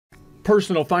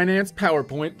Personal Finance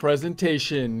PowerPoint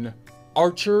Presentation.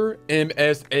 Archer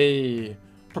MSA.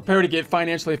 Prepare to get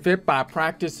financially fit by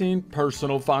practicing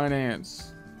personal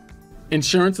finance.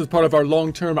 Insurance is part of our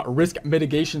long-term risk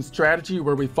mitigation strategy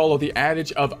where we follow the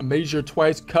adage of measure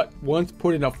twice, cut once,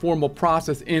 putting a formal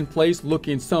process in place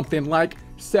looking something like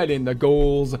setting the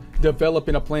goals,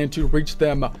 developing a plan to reach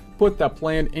them, put the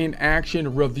plan in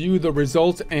action, review the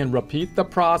results, and repeat the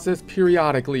process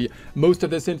periodically. Most of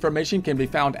this information can be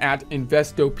found at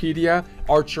Investopedia,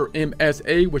 Archer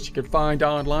MSA, which you can find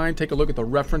online. Take a look at the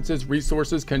references,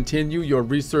 resources, continue your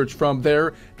research from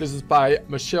there. This is by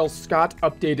Michelle Scott,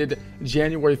 updated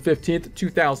January 15th,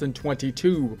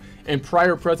 2022. In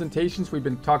prior presentations, we've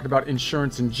been talking about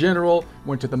insurance in general,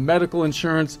 went to the medical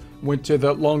insurance, went to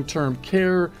the long-term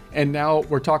care, and now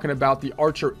we're talking about the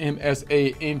Archer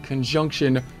MSA in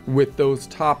conjunction with those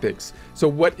topics. So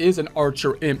what is an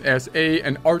Archer MSA?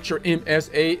 An Archer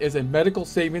MSA is a medical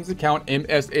savings account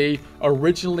MSA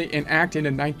originally enacted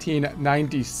in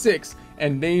 1996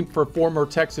 and named for former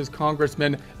Texas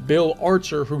Congressman Bill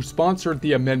Archer, who sponsored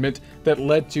the amendment that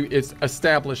led to its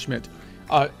establishment.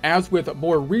 As with a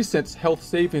more recent health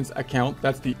savings account,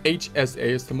 that's the HSA,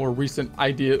 it's the more recent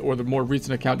idea or the more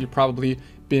recent account you've probably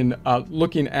been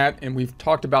looking at, and we've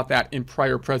talked about that in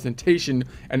prior presentation.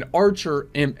 An Archer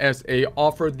MSA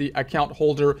offered the account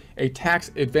holder a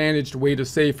tax-advantaged way to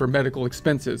save for medical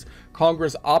expenses.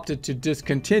 Congress opted to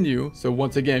discontinue, so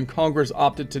once again, Congress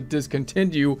opted to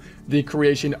discontinue the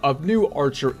creation of new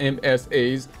Archer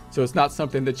MSAs, so it's not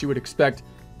something that you would expect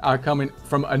coming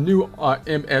from a new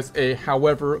MSA.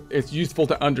 However, it's useful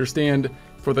to understand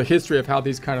for the history of how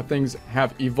these kind of things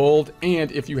have evolved,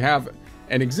 and if you have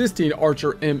an existing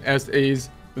Archer MSAs,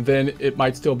 then it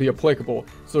might still be applicable.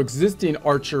 So existing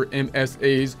Archer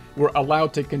MSAs were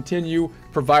allowed to continue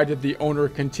provided the owner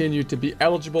continued to be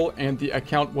eligible and the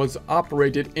account was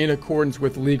operated in accordance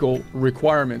with legal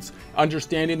requirements.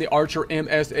 Understanding the Archer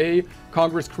MSA,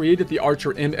 Congress created the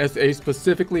Archer MSA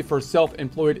specifically for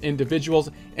self-employed individuals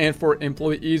and for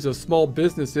employees of small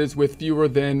businesses with fewer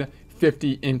than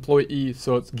 50 employees.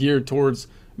 So it's geared towards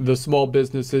the small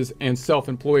businesses and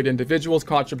self-employed individuals.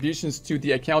 Contributions to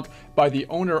the account by the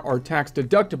owner are tax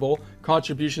deductible.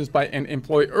 Contributions by an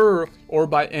employer or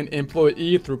by an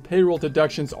employee through payroll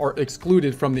deductions are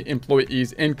excluded from the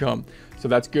employee's income. So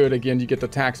that's good. Again, you get the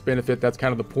tax benefit. That's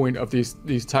kind of the point of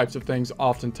these types of things,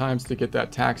 oftentimes, to get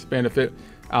that tax benefit,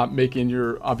 making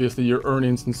your obviously your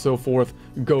earnings and so forth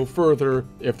go further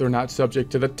if they're not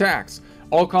subject to the tax.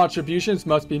 All contributions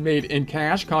must be made in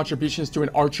cash. Contributions to an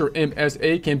Archer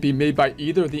MSA can be made by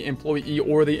either the employee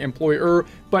or the employer,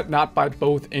 but not by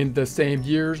both in the same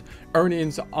years.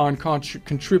 Earnings on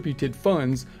contributed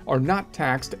funds are not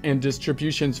taxed, and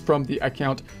distributions from the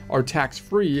account are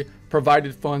tax-free,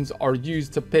 provided funds are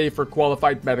used to pay for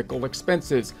qualified medical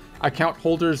expenses. Account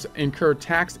holders incur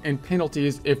tax and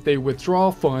penalties if they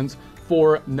withdraw funds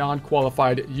for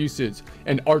non-qualified usage.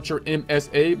 An Archer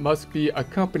MSA must be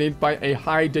accompanied by a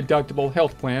high deductible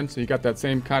health plan. So you got that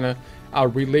same kind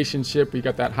of relationship. We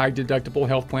got that high deductible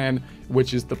health plan,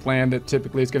 which is the plan that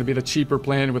typically is going to be the cheaper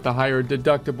plan with the higher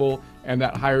deductible, and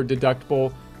that higher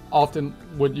deductible often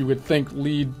what you would think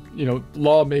lead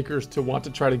lawmakers to want to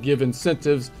try to give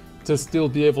incentives to still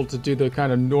be able to do the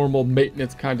kind of normal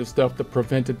maintenance kind of stuff, the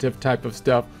preventative type of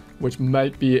stuff, which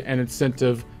might be an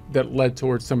incentive that led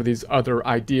towards some of these other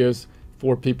ideas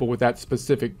for people with that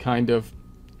specific kind of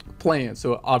plan.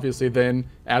 So obviously then,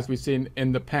 as we've seen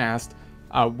in the past,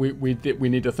 we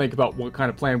need to think about what kind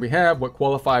of plan we have, what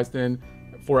qualifies then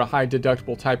for a high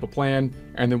deductible type of plan,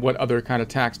 and then what other kind of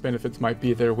tax benefits might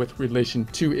be there with relation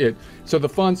to it. So the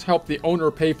funds help the owner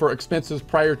pay for expenses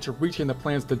prior to reaching the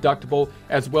plan's deductible,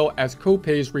 as well as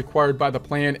co-pays required by the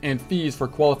plan and fees for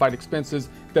qualified expenses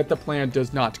that the plan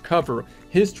does not cover.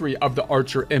 History of the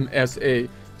Archer MSA.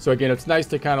 So again, it's nice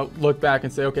to kind of look back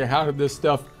and say, okay, how did this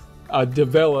stuff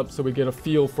develop, so we get a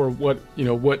feel for what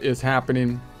is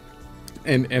happening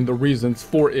and the reasons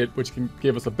for it, which can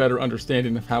give us a better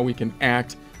understanding of how we can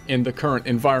act in the current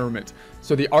environment.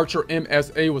 So the Archer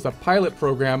MSA was a pilot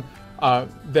program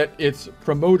that its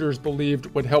promoters believed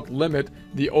would help limit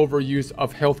the overuse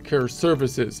of healthcare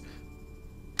services.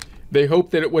 They hoped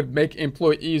that it would make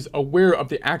employees aware of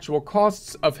the actual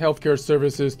costs of healthcare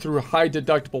services through high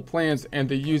deductible plans and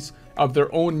the use of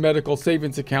their own medical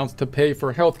savings accounts to pay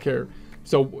for healthcare.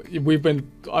 So we've been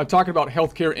talking about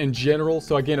healthcare in general.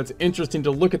 So again, it's interesting to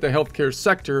look at the healthcare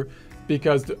sector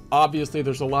because obviously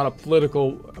there's a lot of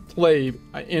political play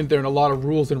in there and a lot of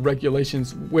rules and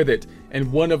regulations with it.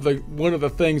 And one of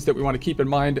the things that we want to keep in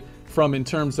mind from in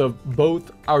terms of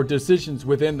both our decisions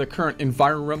within the current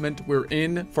environment we're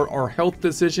in for our health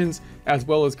decisions, as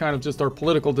well as kind of just our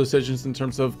political decisions in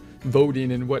terms of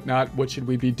voting and whatnot, what should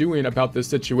we be doing about this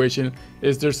situation,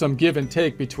 is there's some give and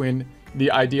take between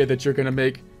the idea that you're going to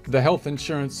make the health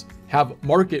insurance have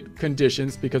market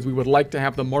conditions, because we would like to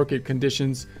have the market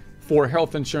conditions for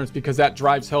health insurance, because that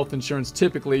drives health insurance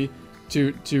typically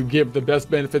to give the best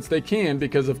benefits they can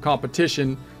because of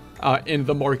competition in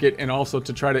the market, and also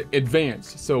to try to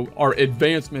advance. So our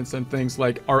advancements and things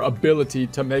like our ability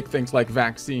to make things like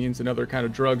vaccines and other kind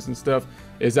of drugs and stuff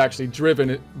is actually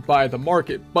driven by the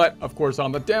market. But of course,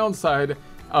 on the downside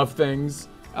of things,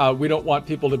 we don't want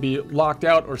people to be locked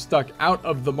out or stuck out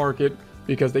of the market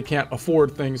because they can't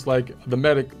afford things like the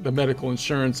medical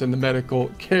insurance and the medical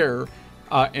care.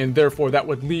 And therefore that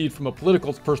would lead from a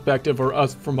political perspective, or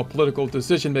us from a political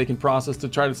decision-making process, to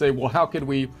try to say, well, how could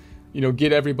we,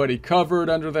 get everybody covered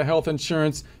under the health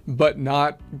insurance, but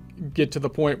not get to the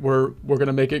point where we're going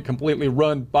to make it completely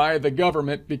run by the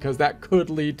government, because that could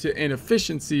lead to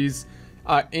inefficiencies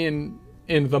in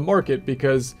the market,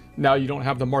 because now you don't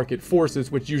have the market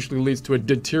forces, which usually leads to a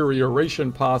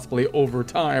deterioration possibly over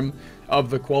time of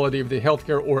the quality of the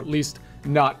healthcare, or at least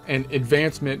not an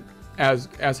advancement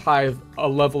as high a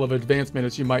level of advancement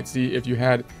as you might see if you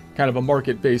had kind of a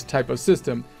market-based type of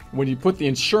system. When you put the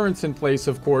insurance in place,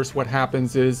 of course, what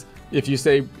happens is, if you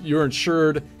say you're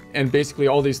insured and basically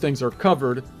all these things are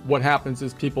covered, what happens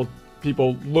is people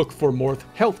look for more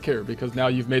healthcare, because now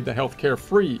you've made the healthcare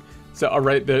free. So, all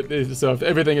right, so if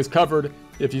everything is covered,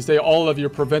 if you say all of your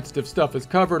preventative stuff is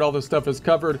covered, all this stuff is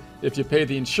covered, if you pay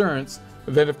the insurance,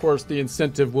 then of course the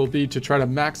incentive will be to try to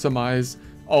maximize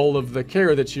all of the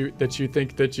care that you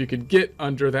think that you could get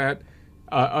under that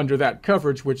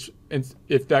coverage, which,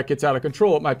 if that gets out of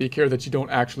control, it might be care that you don't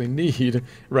actually need,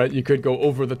 right? You could go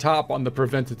over the top on the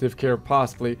preventative care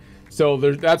possibly. So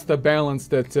that's the balance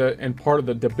that and part of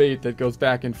the debate that goes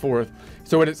back and forth.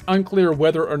 So it is unclear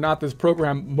whether or not this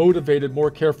program motivated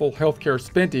more careful healthcare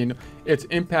spending. Its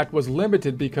impact was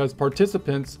limited because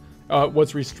participants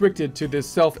was restricted to the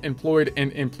self-employed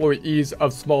and employees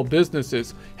of small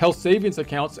businesses. Health savings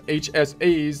accounts,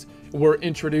 HSAs, were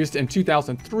introduced in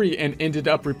 2003 and ended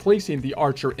up replacing the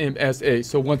Archer MSA.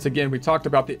 So once again, we talked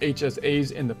about the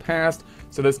HSAs in the past.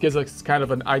 So this gives us kind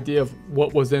of an idea of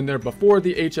what was in there before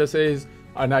the HSAs,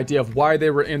 an idea of why they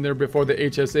were in there before the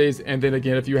HSAs. And then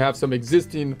again, if you have some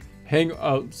existing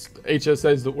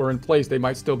HSAs that were in place, they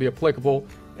might still be applicable.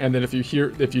 And then if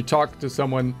you talk to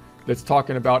someone that's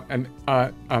talking about an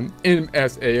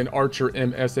MSA, an Archer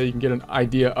MSA, you can get an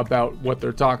idea about what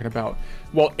they're talking about.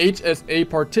 While HSA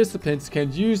participants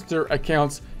can use their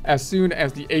accounts as soon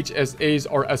as the HSAs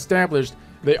are established,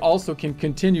 they also can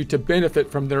continue to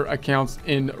benefit from their accounts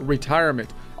in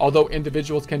retirement. Although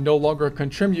individuals can no longer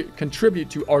contribute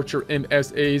to Archer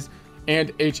MSAs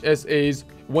and HSAs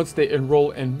once they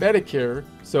enroll in Medicare.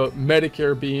 So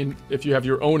Medicare being, if you have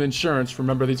your own insurance,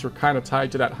 remember these are kind of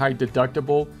tied to that high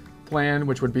deductible plan,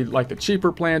 which would be like the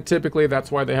cheaper plan typically.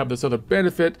 That's why they have this other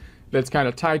benefit that's kind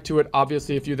of tied to it.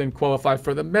 Obviously, if you then qualify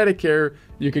for the Medicare,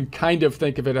 you can kind of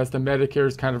think of it as the Medicare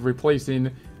is kind of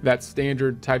replacing that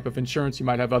standard type of insurance. You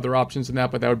might have other options in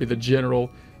that, but that would be the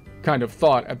general kind of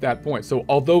thought at that point. So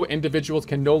although individuals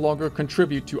can no longer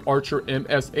contribute to Archer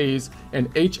MSAs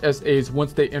and HSAs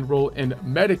once they enroll in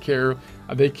Medicare,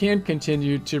 they can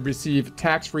continue to receive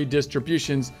tax-free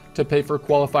distributions to pay for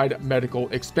qualified medical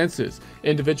expenses.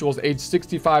 Individuals aged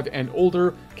 65 and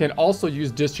older can also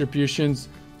use distributions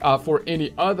for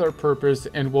any other purpose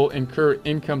and will incur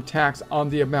income tax on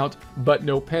the amount, but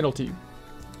no penalty.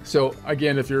 So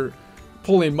again, if you're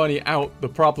pulling money out, the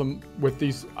problem with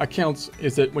these accounts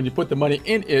is that when you put the money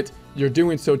in it, you're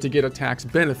doing so to get a tax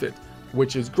benefit,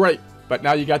 which is great. But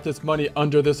now you got this money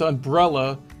under this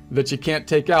umbrella that you can't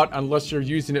take out unless you're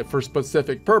using it for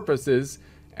specific purposes.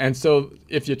 And so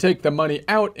if you take the money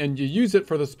out and you use it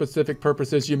for the specific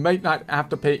purposes, you might not have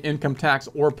to pay income tax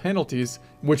or penalties,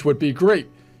 which would be great.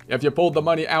 If you pulled the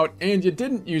money out and you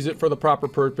didn't use it for the proper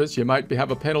purpose, you might have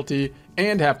a penalty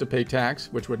and have to pay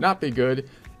tax, which would not be good.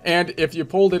 And if you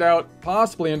pulled it out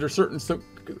possibly under certain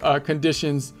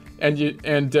conditions and you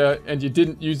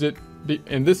didn't use it,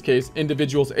 in this case,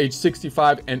 individuals age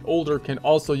 65 and older can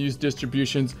also use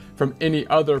distributions from any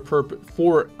other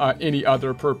any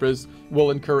other purpose,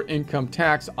 will incur income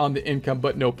tax on the income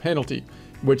but no penalty,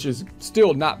 which is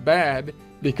still not bad.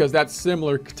 because that's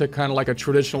similar to kind of like a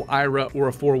traditional IRA or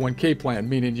a 401k plan,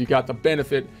 meaning you got the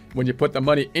benefit when you put the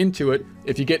money into it.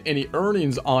 If you get any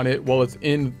earnings on it while it's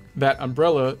in that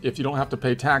umbrella, if you don't have to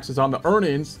pay taxes on the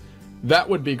earnings, that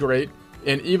would be great.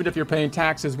 And even if you're paying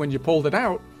taxes when you pulled it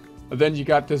out, then you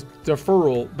got this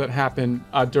deferral that happened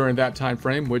during that time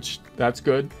frame, which that's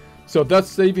good. So thus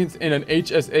savings in an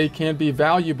HSA can be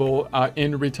valuable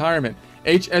in retirement.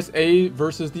 HSA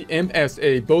versus the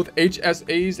MSA. Both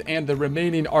HSAs and the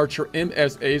remaining Archer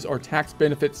MSAs are tax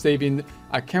benefit saving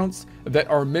accounts that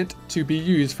are meant to be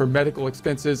used for medical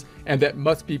expenses and that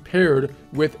must be paired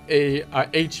with a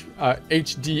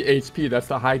HDHP, that's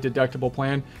the high deductible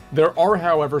plan. There are,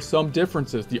 however, some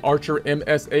differences. The Archer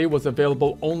MSA was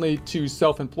available only to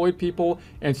self-employed people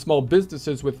and small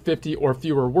businesses with 50 or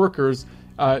fewer workers.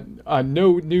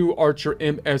 No new Archer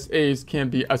MSAs can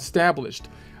be established.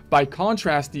 By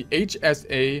contrast, the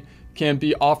HSA can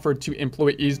be offered to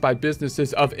employees by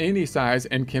businesses of any size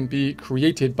and can be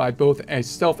created by both a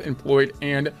self-employed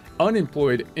and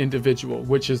unemployed individual,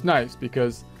 which is nice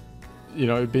because, you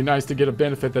know, it'd be nice to get a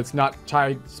benefit that's not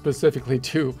tied specifically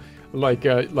to like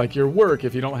your work.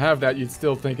 If you don't have that, you'd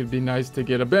still think it'd be nice to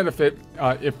get a benefit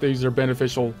if these are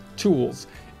beneficial tools.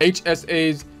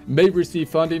 HSAs may receive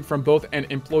funding from both an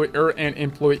employer and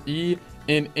employee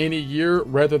in any year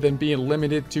rather than being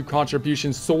limited to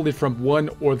contributions solely from one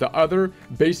or the other.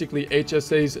 Basically,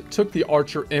 HSAs took the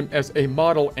Archer MSA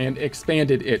model and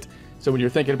expanded it. So when you're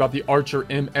thinking about the Archer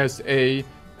MSA,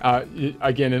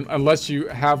 again, unless you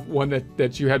have one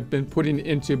that you had been putting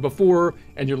into before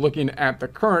and you're looking at the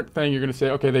current thing, you're going to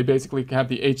say, okay, they basically have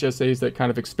the HSAs that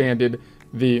kind of expanded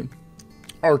the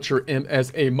Archer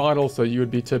MSA model. So you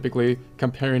would be typically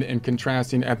comparing and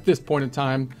contrasting at this point in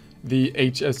time the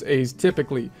HSAs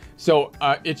typically. So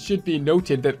it should be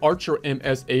noted that Archer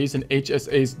MSAs and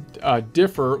HSAs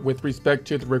differ with respect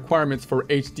to the requirements for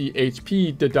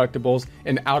HDHP deductibles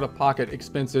and out-of-pocket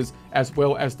expenses, as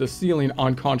well as the ceiling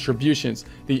on contributions.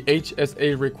 The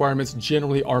HSA requirements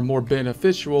generally are more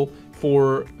beneficial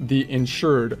for the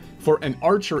insured. For an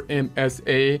Archer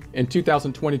MSA in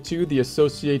 2022, the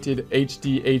associated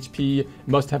HDHP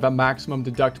must have a maximum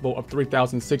deductible of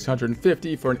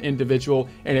 $3,650 for an individual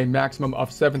and a maximum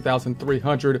of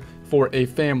 $7,300 for a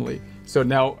family. So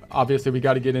now, obviously, we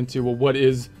got to get into, well, what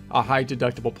is a high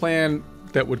deductible plan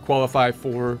that would qualify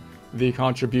for the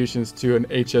contributions to an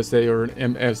HSA or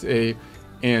an MSA?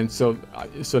 And so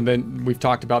then we've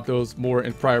talked about those more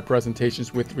in prior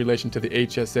presentations with relation to the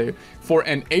HSA. For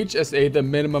an HSA, the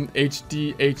minimum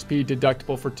HDHP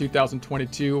deductible for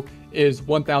 2022 is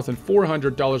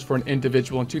 $1,400 for an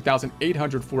individual and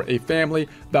 $2,800 for a family.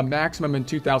 The maximum in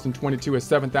 2022 is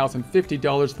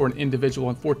 $7,050 for an individual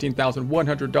and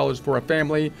 $14,100 for a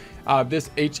family. This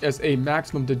HSA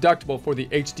maximum deductible for the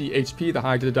HDHP, the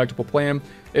high deductible plan,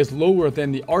 is lower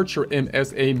than the Archer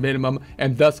MSA minimum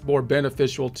and thus more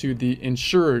beneficial to the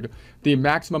insured. The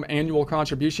maximum annual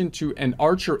contribution to an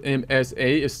Archer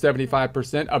MSA is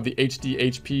 75% of the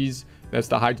HDHP's, that's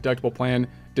the high deductible plan,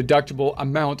 deductible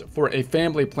amount for a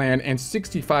family plan and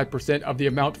 65% of the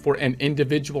amount for an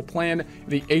individual plan.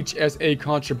 The HSA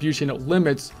contribution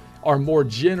limits are more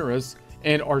generous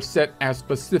and are set as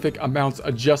specific amounts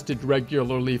adjusted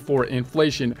regularly for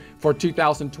inflation. For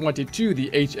 2022, the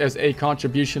HSA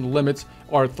contribution limits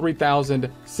are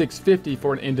 $3,650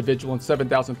 for an individual and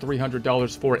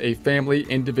 $7,300 for a family.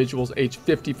 Individuals age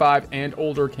 55 and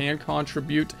older can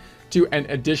contribute to an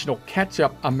additional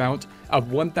catch-up amount of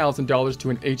 $1,000 to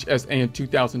an HSA in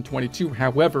 2022.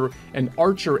 However, an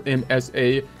Archer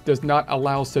MSA does not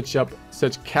allow such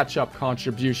catch-up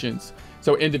contributions.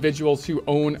 So individuals who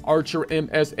own Archer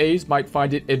MSAs might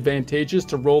find it advantageous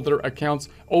to roll their accounts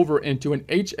over into an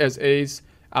HSAs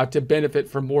to benefit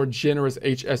from more generous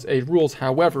HSA rules.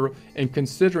 However, in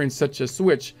considering such a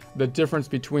switch, the difference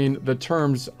between the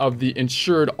terms of the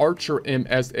insured Archer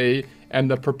MSA and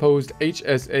the proposed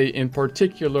HSA, in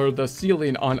particular the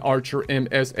ceiling on Archer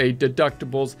MSA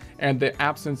deductibles and the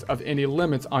absence of any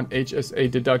limits on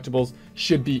HSA deductibles,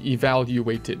 should be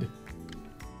evaluated.